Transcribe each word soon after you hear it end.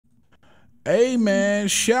Hey man,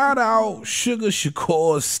 shout out Sugar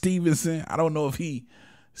Shakur Stevenson. I don't know if he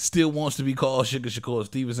still wants to be called Sugar Shakur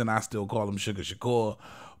Stevenson. I still call him Sugar Shakur.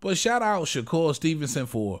 But shout out Shakur Stevenson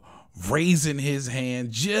for raising his hand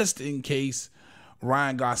just in case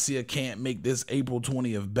Ryan Garcia can't make this April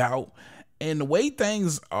 20th bout. And the way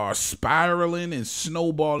things are spiraling and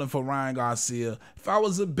snowballing for Ryan Garcia, if I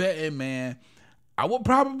was a betting man, I would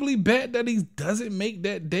probably bet that he doesn't make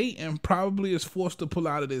that date and probably is forced to pull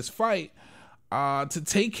out of this fight to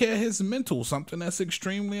take care of his mental, something that's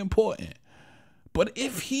extremely important. But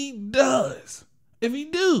if he does, if he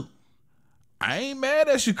do, I ain't mad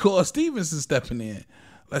at Shakur Stevenson stepping in.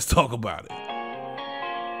 Let's talk about it.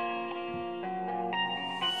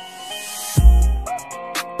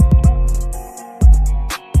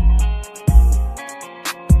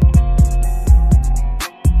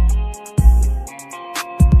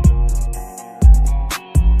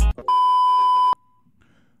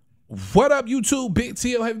 What up, YouTube? Big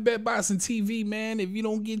TL Heavy Bet Boxing TV, man. If you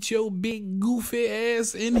don't get your big goofy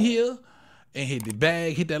ass in here and hit the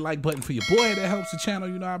bag, hit that like button for your boy. That helps the channel.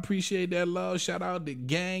 You know, I appreciate that love. Shout out to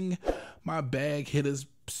gang, my bag hitters.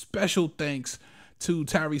 Special thanks to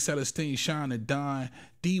Tyree Celestine, Sean and Don,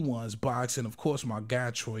 D1's Boxing, of course, my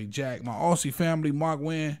guy, Troy Jack, my Aussie family, Mark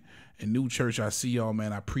Wynn, and New Church. I see y'all,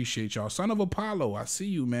 man. I appreciate y'all. Son of Apollo, I see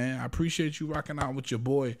you, man. I appreciate you rocking out with your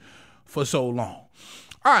boy for so long.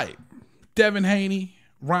 All right, Devin Haney,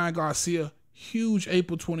 Ryan Garcia, huge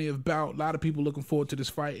April 20th bout. A lot of people looking forward to this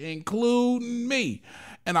fight, including me.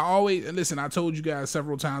 And listen, I told you guys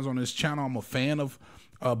several times on this channel, I'm a fan of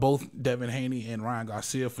both Devin Haney and Ryan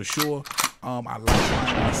Garcia for sure. I like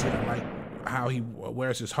Ryan Garcia. I like how he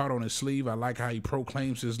wears his heart on his sleeve. I like how he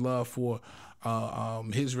proclaims his love for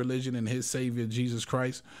his religion and his savior, Jesus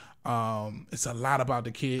Christ. It's a lot about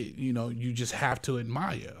the kid, you know, you just have to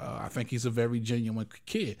admire. I think he's a very genuine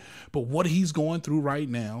kid, but what he's going through right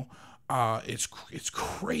now, it's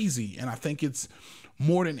crazy. And I think it's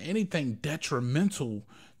more than anything detrimental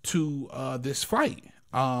to this fight.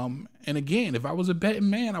 And again, if I was a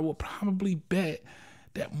betting man, I would probably bet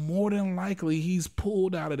that more than likely he's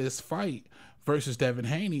pulled out of this fight versus Devin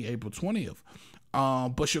Haney April 20th.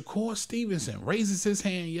 But Shakur Stevenson raises his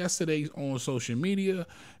hand yesterday on social media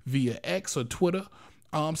via X or Twitter,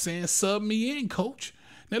 saying, sub me in, coach.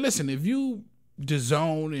 Now, listen, if you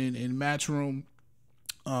DAZN and Matchroom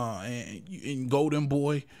and Golden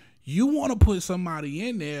Boy, you want to put somebody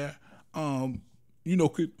in there, you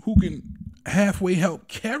know, who can halfway help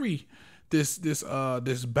carry this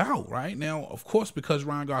bout right now. Of course, because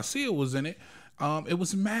Ryan Garcia was in it, it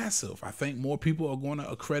was massive. I think more people are going to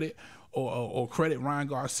accredit or credit Ryan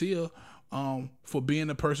Garcia for being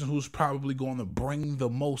the person who's probably going to bring the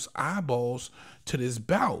most eyeballs to this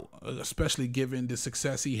bout, especially given the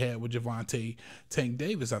success he had with Gervonta Tank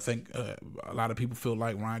Davis. I think a lot of people feel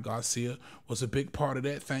like Ryan Garcia was a big part of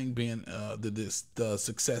that thing being the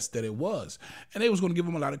success that it was. And they was going to give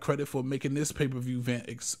him a lot of credit for making this pay-per-view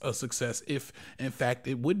event a success if, in fact,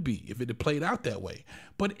 it would be, if it had played out that way.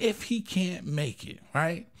 But if he can't make it,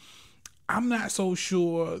 right, I'm not so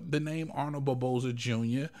sure the name Arnold Barboza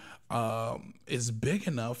Jr. Is big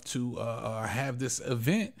enough to have this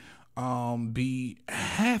event be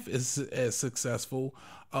half as successful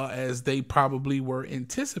as they probably were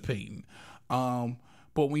anticipating.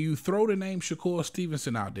 But when you throw the name Shakur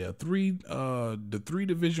Stevenson out there, the three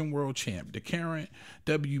division world champ, the current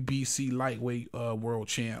WBC lightweight world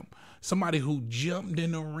champ, somebody who jumped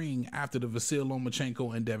in the ring after the Vasyl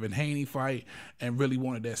Lomachenko and Devin Haney fight and really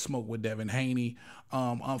wanted that smoke with Devin Haney.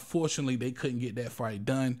 Unfortunately, they couldn't get that fight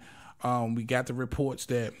done. We got the reports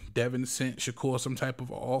that Devin sent Shakur some type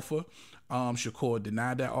of offer. Shakur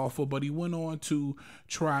denied that offer, but he went on to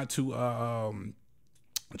try to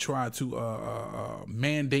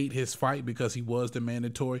mandate his fight because he was the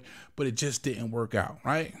mandatory, but it just didn't work out,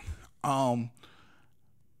 right?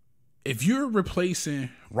 If you're replacing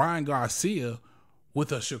Ryan Garcia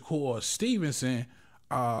with a Shakur Stevenson,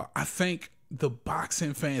 I think the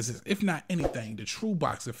boxing fans, if not anything, the true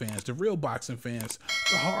boxing fans, the real boxing fans,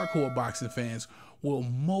 the hardcore boxing fans will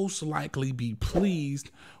most likely be pleased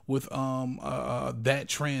with that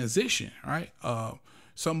transition, right?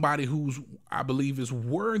 Somebody who's, I believe, is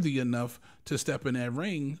worthy enough to step in that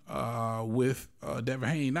ring with Devin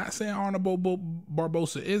Haney. Not saying Arnold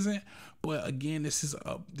Barboza isn't, but again, this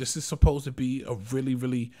is supposed to be a really,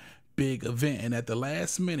 really big event. And at the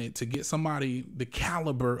last minute, to get somebody the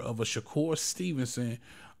caliber of a Shakur Stevenson,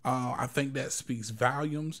 I think that speaks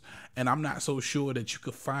volumes. And I'm not so sure that you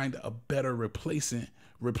could find a better replacement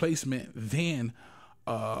than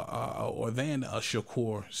a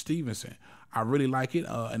Shakur Stevenson. I really like it.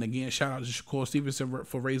 And again, shout out to Shakur Stevenson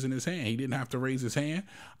for raising his hand. He didn't have to raise his hand.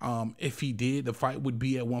 If he did, the fight would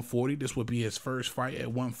be at 140. This would be his first fight at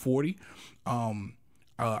 140.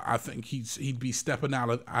 I think he'd be stepping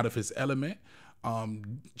out of his element,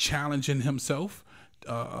 challenging himself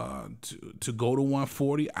to go to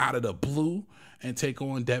 140 out of the blue and take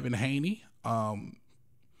on Devin Haney.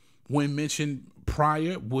 When mentioned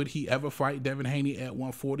prior, would he ever fight Devin Haney at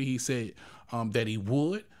 140? He said that he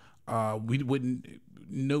would. We wouldn't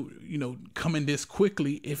know, coming this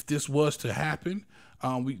quickly if this was to happen.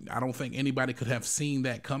 I don't think anybody could have seen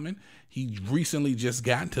that coming. He recently just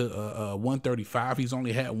got to 135. He's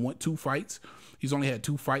only had two fights. He's only had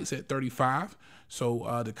 2 fights at 35.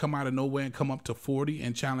 So to come out of nowhere and come up to 40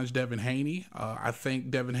 and challenge Devin Haney, I think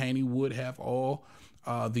Devin Haney would have all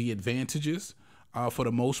the advantages for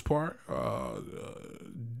the most part,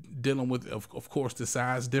 dealing with, of course, the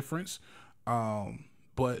size difference.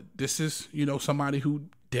 But this is, somebody who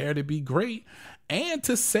dared to be great and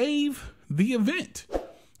to save the event,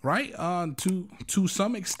 right? To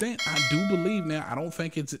some extent, I do believe now. I don't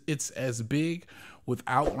think it's as big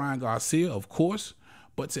without Ryan Garcia, of course,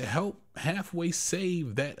 but to help halfway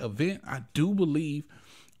save that event, I do believe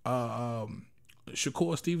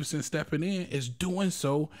Shakur Stevenson stepping in is doing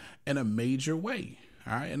so in a major way.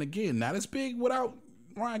 All right, and again, not as big without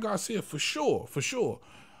Ryan Garcia for sure.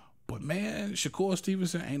 But man, Shakur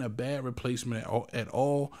Stevenson ain't a bad replacement at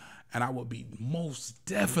all. And I would be most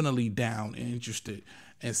definitely down and interested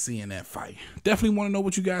in seeing that fight. Definitely want to know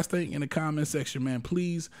what you guys think in the comment section, man.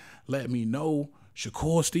 Please let me know.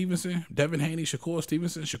 Shakur Stevenson, Devin Haney, Shakur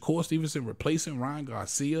Stevenson replacing Ryan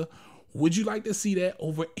Garcia. Would you like to see that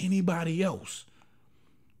over anybody else?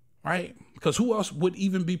 Right? Because who else would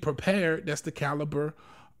even be prepared that's the caliber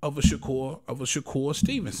of a Shakur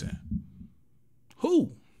Stevenson?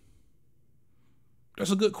 Who?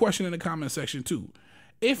 That's a good question in the comment section too.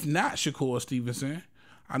 If not Shakur Stevenson,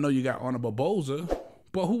 I know you got Honorable Boza,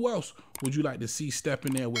 but who else would you like to see step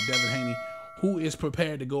in there with Devin Haney, who is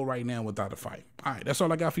prepared to go right now without a fight? All right, that's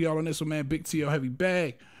all I got for y'all on this one, man. Big TL Heavy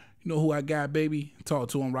Bag. You know who I got, baby. Talk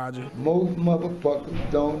to him, Roger. Most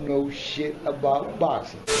motherfuckers don't know shit about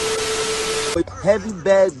boxing. Heavy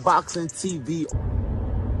Bag Boxing TV.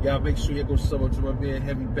 Y'all make sure you go sub up to my man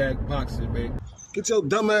Heavy Bag Boxing, man. Get your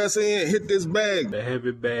dumb ass in, hit this bag. The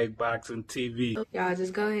Heavy Bag Boxing TV. Y'all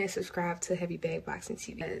just go ahead and subscribe to Heavy Bag Boxing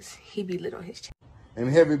TV because he be lit on his channel.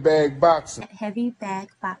 And Heavy Bag Boxing. Heavy Bag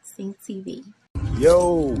Boxing TV.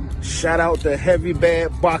 Yo, shout out to Heavy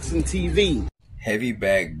Bag Boxing TV. Heavy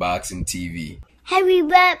Bag Boxing TV. Heavy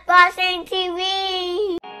Bag Boxing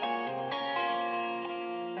TV.